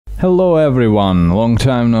Hello everyone, long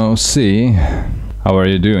time no see. How are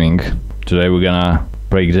you doing? Today we're gonna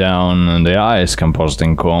break down the eyes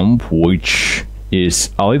compositing comp, which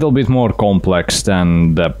is a little bit more complex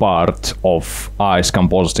than the part of eyes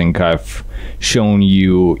compositing I've shown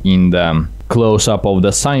you in the close-up of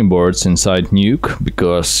the signboards inside Nuke,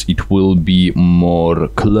 because it will be more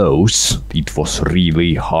close. It was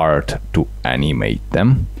really hard to animate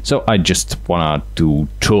them. So I just wanted to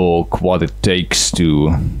talk what it takes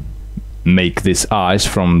to make these eyes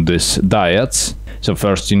from these diodes. So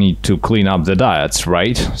first you need to clean up the diodes,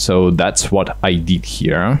 right? So that's what I did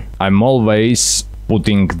here. I'm always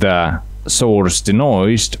putting the source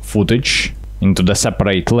denoised footage into the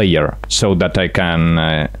separate layer so that I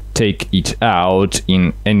can take it out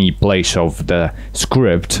in any place of the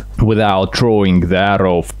script without drawing the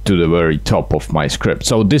arrow to the very top of my script.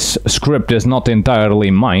 So this script is not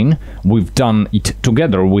entirely mine. We've done it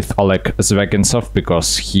together with Oleg Zvekensov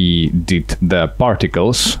because he did the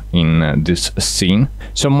particles in this scene.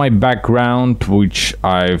 So my background, which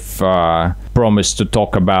I've promised to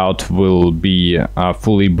talk about, will be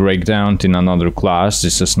fully breakdown in another class.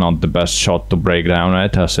 This is not the best shot to break down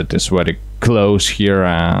it, as it is very close here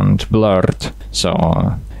and blurred,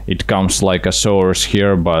 so it comes like a source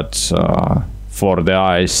here, but for the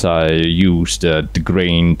eyes I used the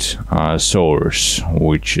grained source,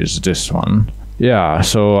 which is this one. Yeah,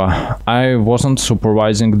 so I wasn't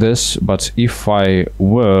supervising this, but if I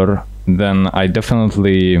were, then I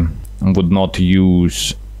definitely would not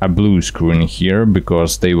use a blue screen here,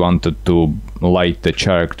 because they wanted to light the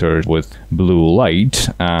character with blue light,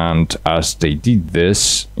 and as they did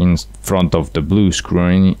this in front of the blue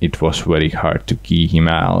screen, it was very hard to key him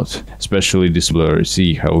out, especially this blur.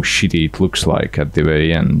 See how shitty it looks like at the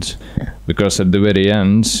very end, because at the very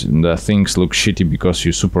end the things look shitty because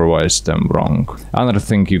you supervised them wrong. Another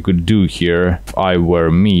thing you could do here, if I were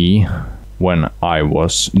me when I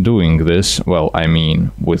was doing this, well, I mean,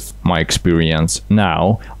 with my experience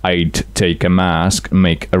now, I'd take a mask,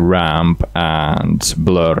 make a ramp, and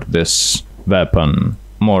blur this weapon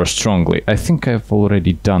more strongly. I think I've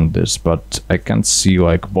already done this, but I can't see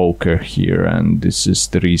like Volker here, and this is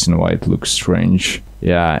the reason why it looks strange.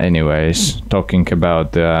 Yeah, anyways, talking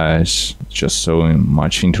about the eyes, just so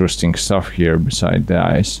much interesting stuff here beside the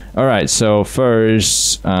eyes. Alright, so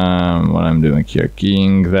first, what I'm doing here,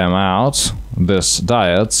 keying them out, these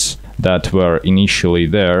diodes that were initially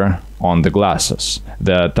there on the glasses.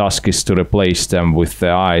 The task is to replace them with the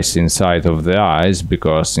eyes inside of the eyes,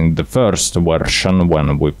 because in the first version,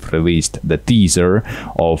 when we've released the teaser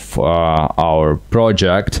of our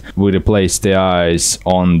project, we replaced the eyes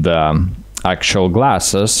on the actual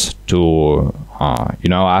glasses to you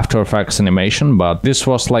know, After Effects animation, but this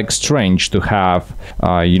was like strange to have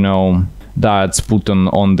you know, diodes put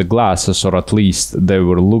on the glasses, or at least they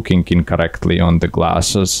were looking incorrectly on the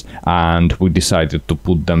glasses, and we decided to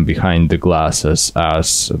put them behind the glasses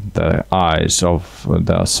as the eyes of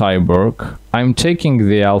the Cyborg. I'm taking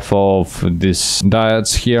the alpha of these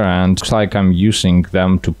diodes here, and looks like I'm using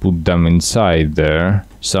them to put them inside there.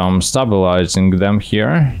 So I'm stabilizing them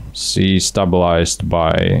here. See, stabilized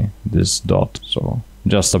by this dot. So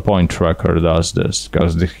just a point tracker does this,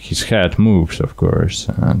 because his head moves, of course,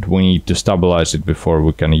 and we need to stabilize it before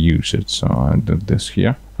we can use it. So I did this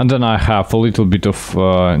here. And then I have a little bit of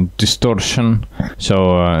distortion,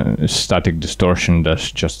 so static distortion that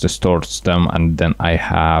just distorts them, and then I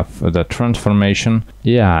have the transformation.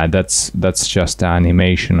 Yeah, that's just the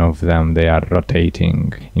animation of them. They are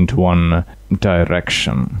rotating into one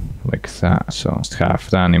direction like that, so just have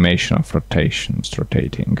the animation of rotation. It's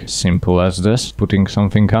rotating, simple as this. Putting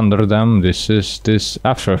something under them. This is this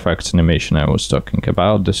After Effects animation I was talking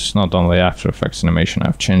about. This is not only After Effects animation,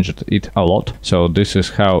 I've changed it a lot. So this is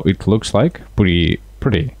how it looks like. Pretty.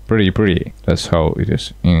 That's how it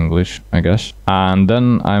is in English, I guess. And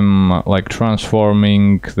then I'm like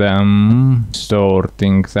transforming them,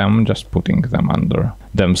 distorting them, just putting them under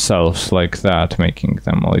themselves like that, making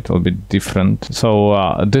them a little bit different.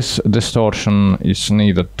 So this distortion is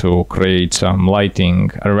needed to create some lighting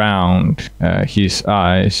around his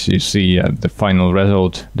eyes. You see at the final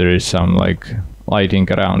result there is some like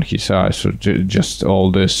lighting around his eyes, so just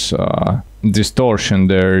all this distortion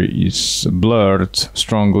there is blurred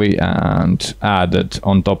strongly and added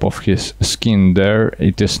on top of his skin there.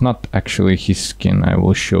 It is not actually his skin. I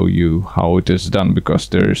will show you how it is done, because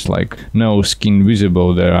there is like no skin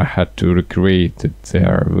visible there. I had to recreate it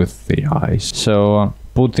there with the eyes. So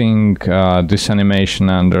putting this animation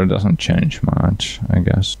under doesn't change much, I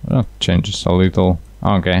guess. Well, it changes a little.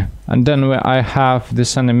 Okay, and then I have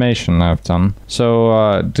this animation I've done.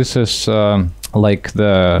 So this is like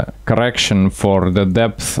the correction for the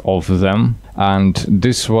depth of them, and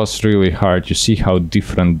this was really hard. You see how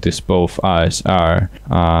different these both eyes are,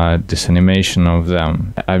 this animation of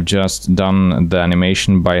them. I've just done the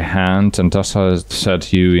animation by hand, and as I said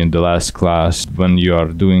to you in the last class, when you are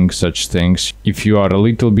doing such things, if you are a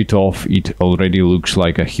little bit off, it already looks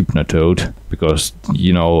like a hypnotoad, because,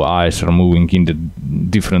 you know, eyes are moving in the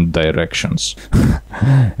different directions.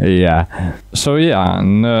 Yeah. So yeah,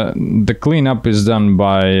 and, the cleanup is done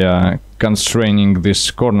by constraining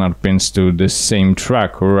these corner pins to the same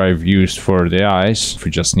tracker I've used for the eyes.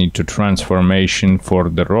 We just need to transformation for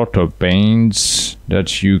the rotor panes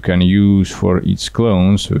that you can use for each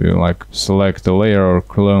clone. So you like select the layer or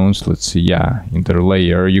clones. Let's see, yeah, in the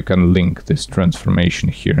layer you can link this transformation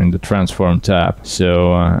here in the transform tab.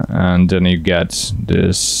 So and then you get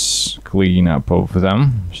this cleanup of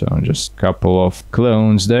them. So just a couple of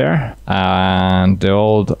clones there, and the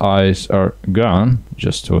old eyes are gone,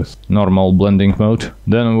 just with normal blending mode.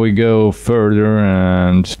 Then we go further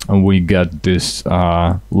and we get this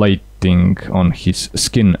lighting on his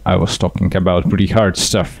skin I was talking about. Pretty hard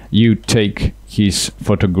stuff. You take his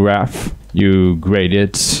photograph, you grade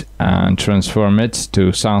it and transform it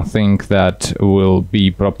to something that will be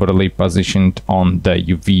properly positioned on the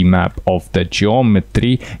UV map of the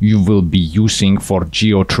geometry you will be using for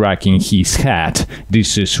geo-tracking his head.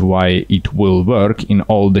 This is why it will work in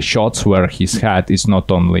all the shots where his head is not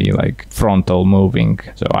only like frontal moving.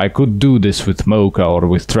 So I could do this with Mocha or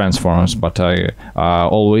with transforms, but I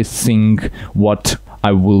always think what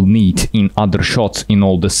I will need in other shots in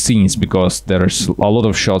all the scenes, because there's a lot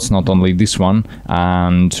of shots, not only this one,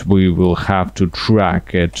 and we will have to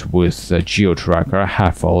track it with a GeoTracker. I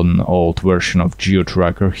have an old version of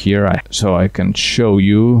GeoTracker here, so I can show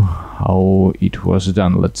you how it was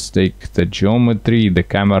done. Let's take the geometry, the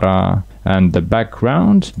camera, and the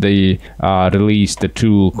background. They released a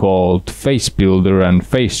tool called Face Builder and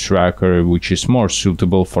Face Tracker, which is more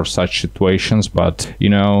suitable for such situations, but you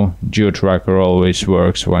know, GeoTracker always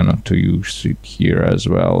works, why not to use it here as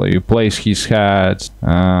well. You place his head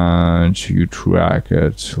and you track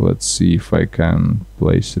it. Let's see if I can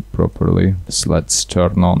place it properly. So let's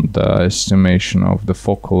turn on the estimation of the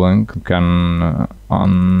focal length. You can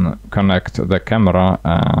unconnect the camera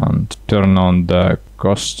and turn on the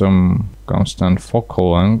custom constant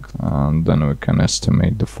focal length, and then we can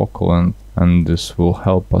estimate the focal length, and this will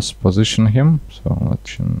help us position him. So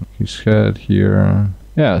let's his head here.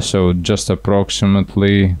 Yeah, so just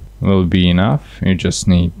approximately will be enough. You just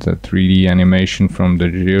need the 3D animation from the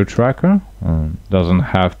GeoTracker. Doesn't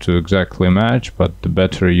have to exactly match, but the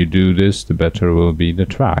better you do this, the better will be the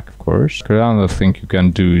track, of course. Another thing you can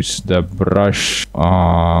do is the brush,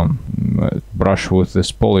 brush with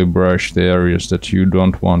this poly brush the areas that you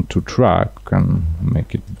don't want to track. You can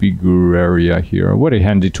make it bigger area here. Very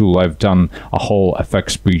handy tool. I've done a whole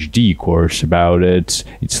FX PhD course about it.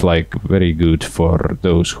 It's like very good for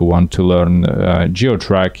those who want to learn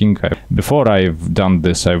geo-tracking. Before I've done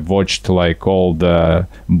this, I've watched like all the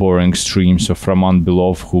boring streams of Roman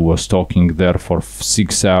Belov, who was talking there for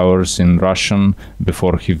 6 hours in Russian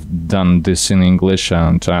before he done this in English,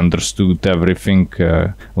 and I understood everything,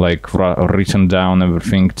 like written down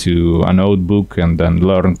everything to a notebook, and then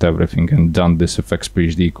learned everything and done this FX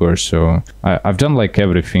PhD course. So I've done like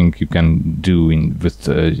everything you can do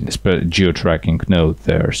with geo-tracking node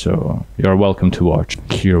there, so you're welcome to watch.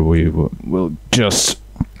 Here we will just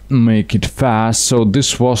make it fast. So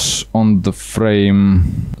this was on the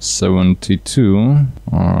frame 72.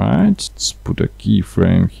 Alright, let's put a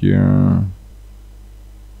keyframe here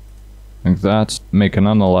like that. Make an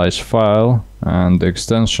analyze file, and the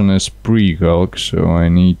extension is precalc, so I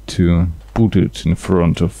need to put it in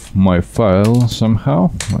front of my file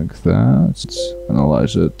somehow, like that. Let's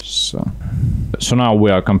analyze it. So now we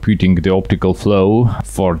are computing the optical flow.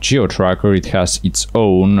 For GeoTracker, it has its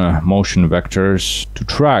own motion vectors to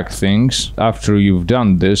track things. After you've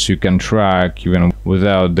done this, you can track even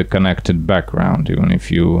without the connected background. Even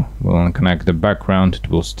if you will unconnect the background, it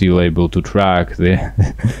will still able to track the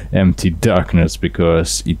empty darkness,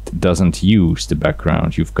 because it doesn't use the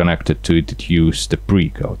background you've connected to it. It uses the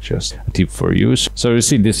precalc. Just a tip for use. So you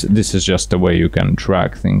see, this is just the way you can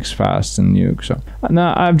track things fast in Nuke. So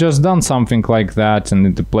now I've just done something like that, and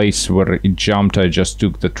in the place where it jumped, I just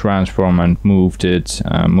took the transform and moved it,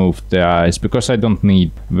 moved the eyes, because I don't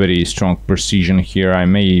need very strong precision here. I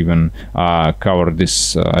may even cover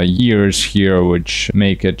this ears here, which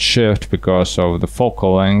make it shift because of the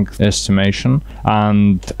focal length estimation.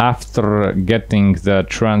 And after getting the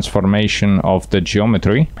transformation of the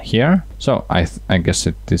geometry here, So I guess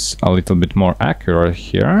it is a little bit more accurate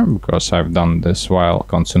here, because I've done this while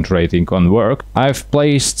concentrating on work. I've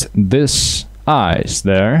placed this eyes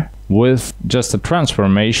there with just a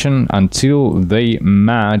transformation until they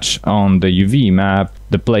match on the UV map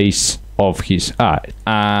the place of his eye,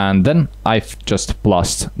 and then I've just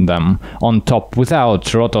plussed them on top without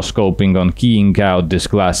rotoscoping on keying out these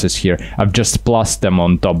glasses here. I've just plussed them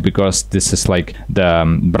on top because this is like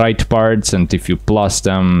the bright parts, and if you plus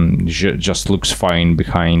them, just looks fine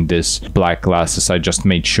behind this black glasses. I just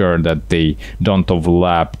made sure that they don't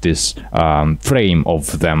overlap this frame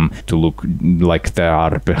of them to look like they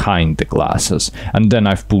are behind the glasses. And then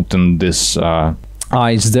I've put on this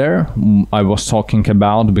eyes there I was talking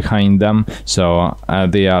about behind them, so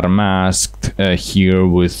they are masked here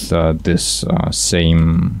with this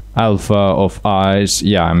same alpha of eyes.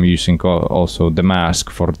 Yeah, I'm using also the mask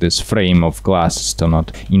for this frame of glasses to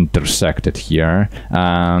not intersect it here,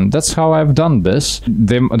 and that's how I've done this.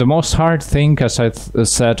 The most hard thing, as I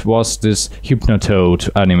said, was this hypnotoad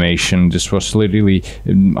animation. This was really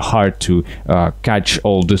hard to catch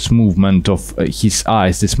all this movement of his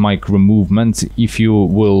eyes, this micro movement. If you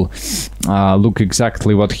will look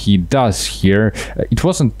exactly what he does here, it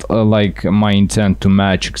wasn't like my intent to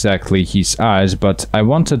match exactly his eyes, but I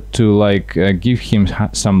wanted to like give him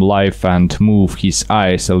some life and move his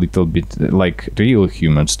eyes a little bit like real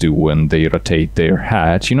humans do when they rotate their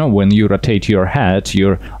head. You know, when you rotate your head,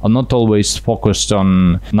 you're not always focused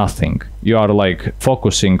on nothing. You are like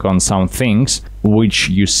focusing on some things which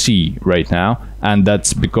you see right now, and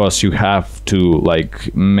that's because you have to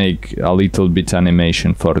like make a little bit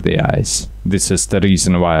animation for the eyes. This is the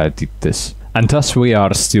reason why I did this. And as we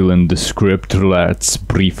are still in the script, let's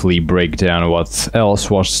briefly break down what else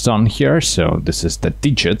was done here. So this is the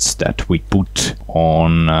digits that we put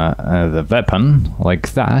on the weapon,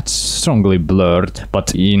 like that, strongly blurred,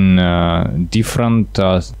 but in different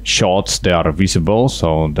shots they are visible,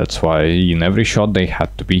 so that's why in every shot they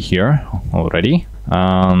had to be here already.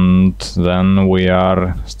 And then we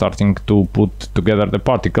are starting to put together the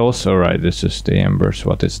particles. Alright, this is the embers.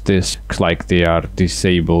 What is this? Looks like they are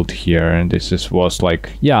disabled here, and this was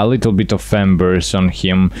like, yeah, a little bit of embers on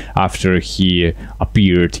him after he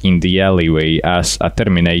appeared in the alleyway as a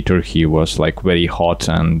Terminator. He was like very hot,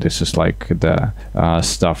 and this is like the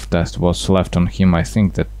stuff that was left on him. I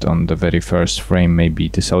think that on the very first frame maybe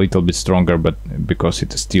it is a little bit stronger, but because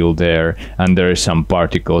it is still there, and there are some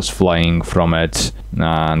particles flying from it.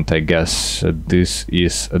 And I guess this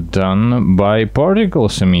is done by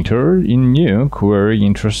particles emitter in Nuke. Very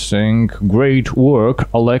interesting. Great work,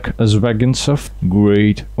 Oleg Zvagintsev.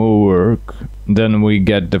 Great work. Then we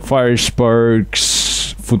get the fire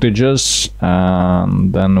sparks footages,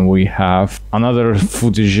 and then we have another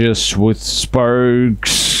footages with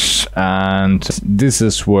sparks. And this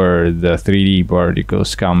is where the 3D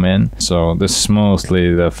particles come in. So this is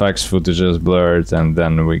mostly the FX footage is blurred, and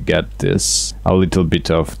then we get this a little bit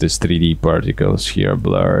of this 3D particles here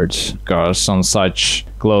blurred, because on such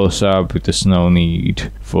close up it is no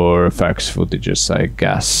need for FX footages, I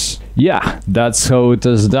guess. Yeah, that's how it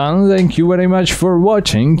is done. Thank you very much for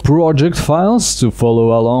watching. Project files to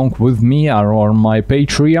follow along with me are on my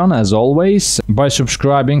Patreon, as always. By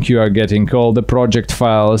subscribing you are getting all the project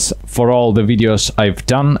files for all the videos I've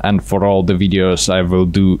done and for all the videos I will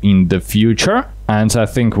do in the future. And I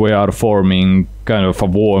think we are forming kind of a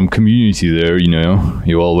warm community there, you know.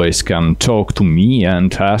 You always can talk to me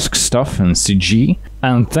and ask stuff in CG.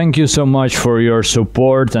 And thank you so much for your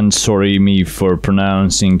support, and sorry me for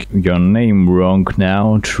pronouncing your name wrong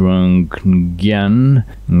now. Trunggen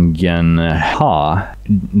Ha.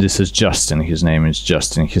 This is Justin, his name is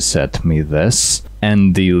Justin, he sent me this.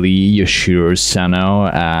 Andy Lee, Yoshiro Sano,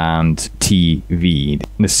 and TV.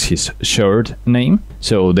 This is his short name.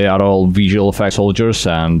 So they are all visual effects soldiers,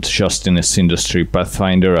 and Justin is industry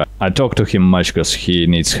pathfinder. I talked to him much because he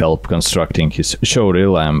needs help constructing his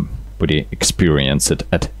showreel. I'm pretty experienced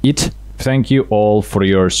at it. Thank you all for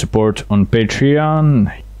your support on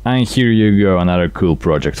Patreon. And here you go, another cool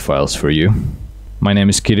project files for you. My name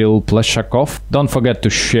is Kirill Pleshakov. Don't forget to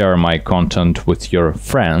share my content with your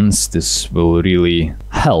friends. This will really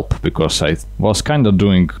help, because I was kind of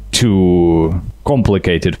doing too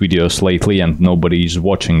complicated videos lately and nobody is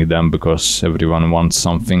watching them because everyone wants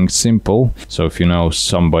something simple. So if you know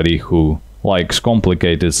somebody who likes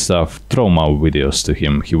complicated stuff, throw my videos to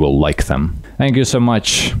him, he will like them. Thank you so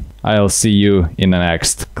much. I'll see you in the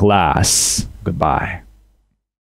next class. Goodbye.